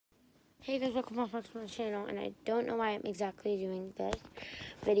Hey guys, welcome back to my channel, and I don't know why I'm exactly doing this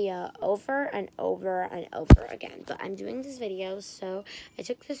video over and over and over again, but I'm doing this video, so I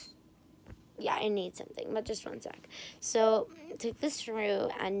took this, I need something, but just one sec. So, I took this screw,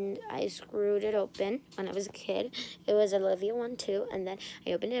 and I screwed it open when I was a kid. It was a Olivia one too, and then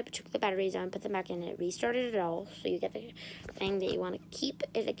I opened it up, took the batteries out, put them back in, and it restarted it all, so you get the thing that you want to keep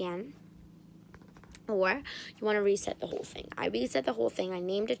it again. Or you want to reset the whole thing. I reset the whole thing. I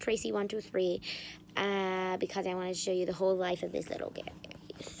named it Tracy123 because I wanted to show you the whole life of this little guy.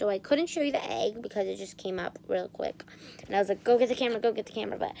 So I couldn't show you the egg because it just came up real quick. And I was like, go get the camera, go get the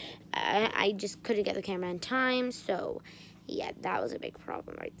camera. But I just couldn't get the camera in time. So, yeah, that was a big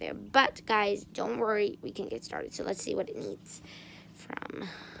problem right there. But, guys, don't worry. We can get started. So let's see what it needs from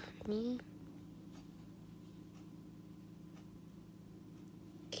me.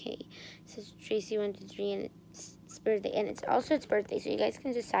 Okay, it says Tracy123 and it's birthday, and it's also its birthday, so you guys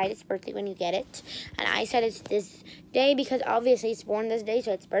can decide its birthday when you get it. And I said it's this day because obviously it's born this day,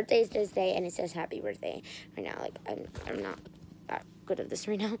 so its birthday is this day, and it says happy birthday right now. Like, I'm not that good at this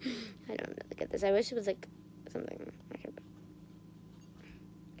right now. I don't look at this. I wish it was like something.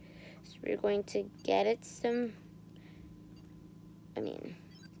 So we're going to get it some,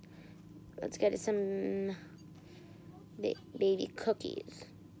 let's get it some baby cookies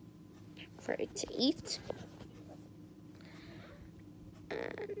for it to eat.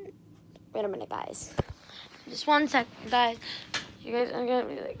 And wait a minute, guys. Just one second, guys. You guys are gonna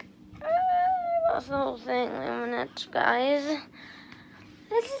be like, I lost the whole thing in a minute, guys.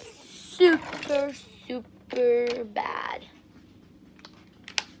 This is super, super bad.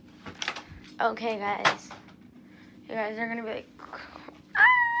 Okay, guys. You guys are gonna be like,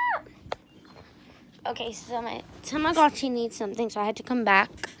 ah! Okay, so my Tamagotchi needs something, so I had to come back.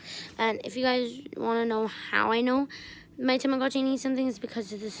 And if you guys want to know how I know my Tamagotchi needs something, it's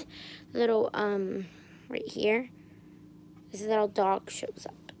because of this little, right here. This little dog shows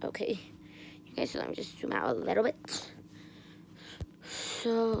up, okay? You guys, so let me just zoom out a little bit.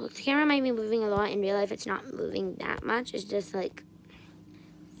 So, the camera might be moving a lot. In real life, it's not moving that much. It's just, like,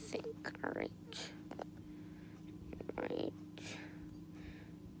 alright.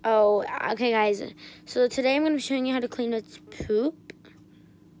 Oh, okay, guys. So, today I'm going to be showing you how to clean its poop,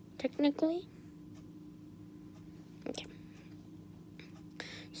 technically. Okay.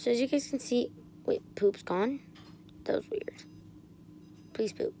 So, as you guys can see, wait, poop's gone? That was weird.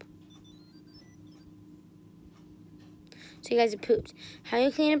 Please poop. So you guys have pooped. How you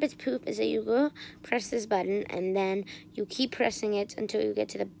clean up its poop is that you go press this button, and then you keep pressing it until you get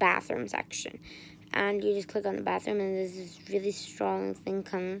to the bathroom section. And you just click on the bathroom, and this really strong thing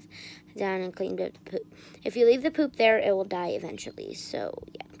comes down and cleans up the poop. If you leave the poop there, it will die eventually. So,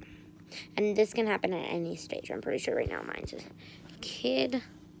 yeah. And this can happen at any stage. I'm pretty sure right now mine's a kid.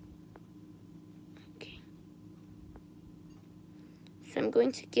 So I'm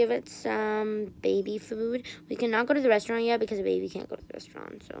going to give it some baby food. We cannot go to the restaurant yet because a baby can't go to the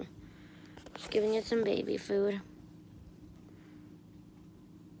restaurant. So just giving it some baby food.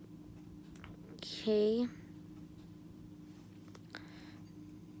 Okay.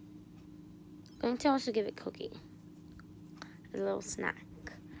 Going to also give it cookie. A little snack.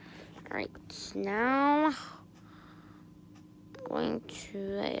 Alright, now I'm going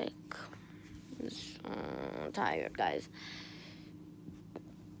to I'm tired, guys.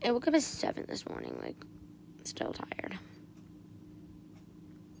 I woke up at 7 this morning, like, still tired.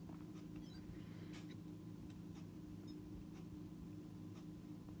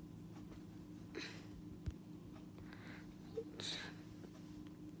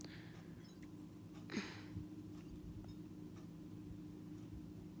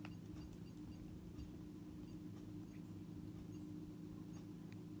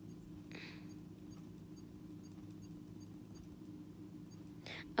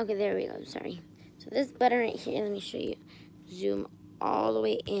 Okay, there we go, sorry. So this button right here, let me show you. Zoom all the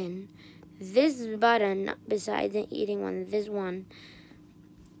way in. This button, besides the eating one, this one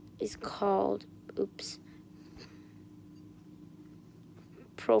is called,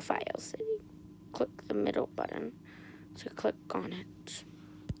 profile. So you click the middle button. So click on it.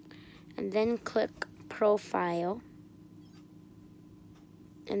 And then click profile.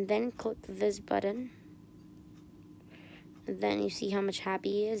 And then click this button. And then you see how much happy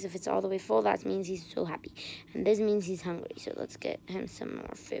he is. If it's all the way full, that means he's so happy. And this means he's hungry. So let's get him some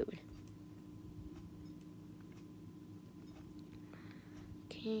more food.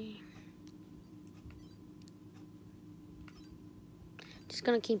 Okay. Just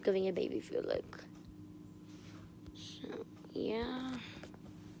gonna keep giving it baby food, like. So, yeah.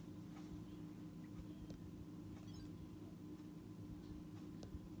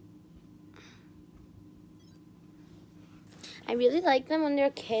 I really like them when they're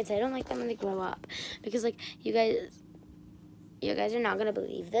kids. I don't like them when they grow up. Because, like, you guys are not going to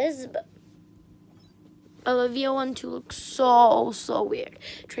believe this, but Olivia 1, 2 looks so weird.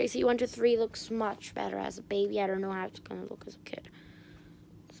 Tracy 1 to 3 looks much better as a baby. I don't know how it's going to look as a kid.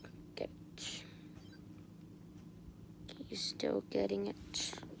 Let's get it. He's still getting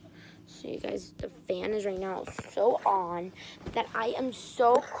it. So you guys, the fan is right now so on that I am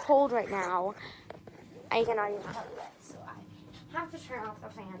so cold right now. I cannot even tell you guys. So I have to turn off the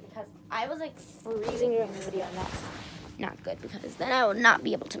fan because I was like freezing during the video, and that's not good because then I will not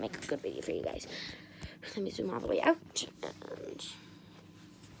be able to make a good video for you guys. Let me zoom all the way out.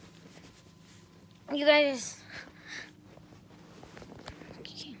 And you guys.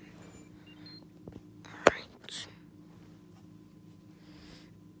 Okay. All right.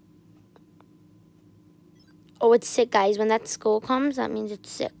 Oh, it's sick, guys. When that skull comes, that means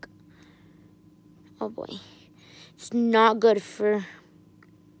it's sick. Oh, boy. It's not good for...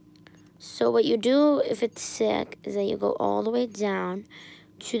 So what you do if it's sick is that you go all the way down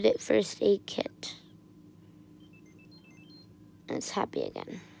to the first aid kit. And it's happy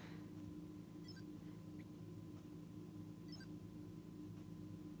again.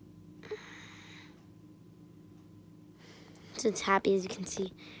 So it's happy, as you can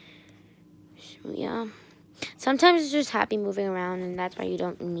see. So, yeah. Sometimes it's just happy moving around, and that's why you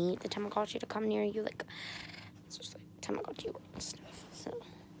don't need the tamagotchi to come near you. Like, it's just like tamagotchi and stuff. So,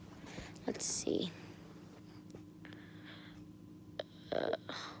 let's see.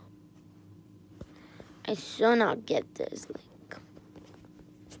 I still not get this. Like,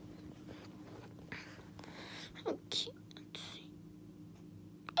 okay, let's see.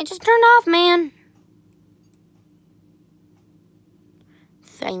 I just turned off, man.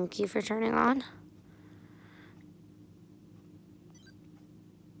 Thank you for turning on.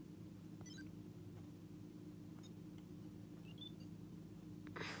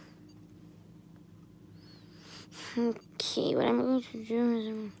 Okay, what I'm going to do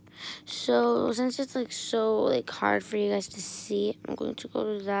is, so since it's like so like hard for you guys to see, I'm going to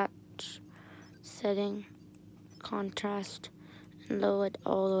go to that setting, contrast, and lower it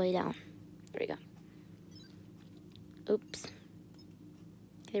all the way down. There we go. Oops.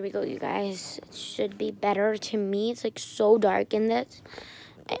 There we go, you guys. It should be better to me. It's like so dark in this.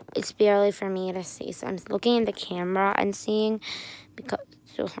 It's barely for me to see. So I'm looking in the camera and seeing because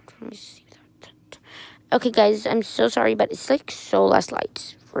it's so hard for me to see that. Okay, guys, I'm so sorry, but it's like so less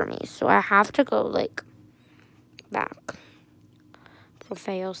lights for me. So I have to go like back.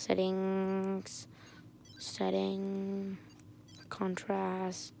 Profile settings, setting,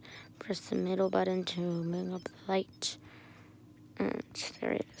 contrast. Press the middle button to bring up the light. And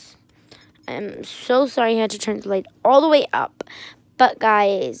there it is. I'm so sorry I had to turn the light all the way up. But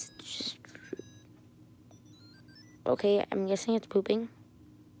guys, just... Okay, I'm guessing it's pooping.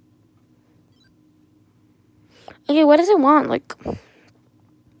 Okay, what does it want? Like...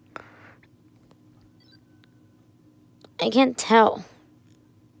 I can't tell.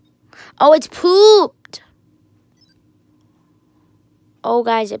 Oh, it's pooped! Oh,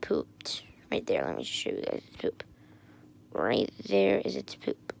 guys, it pooped. Right there, let me show you guys its poop. Right there is its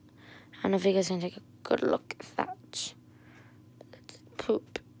poop. I don't know if you guys can take a good look at that. That's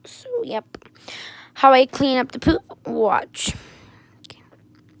poop. So, yep. How I clean up the poop? Watch. Okay.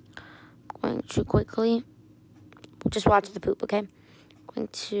 I'm going to quickly... Just watch the poop, okay? I'm going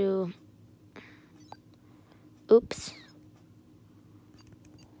to... Oops.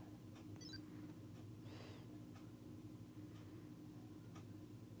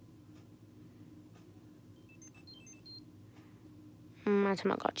 My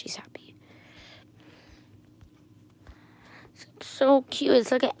tamagotchi's happy. It's so cute.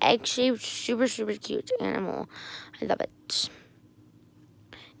 It's like an egg-shaped, super cute animal. I love it.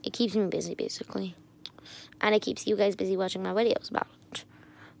 It keeps me busy, basically. And it keeps you guys busy watching my videos about it.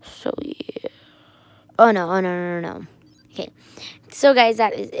 So, yeah. Oh, no. Okay. So, guys,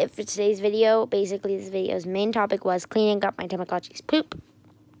 that is it for today's video. Basically, this video's main topic was cleaning up my tamagotchi's poop.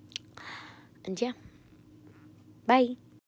 And, yeah. Bye.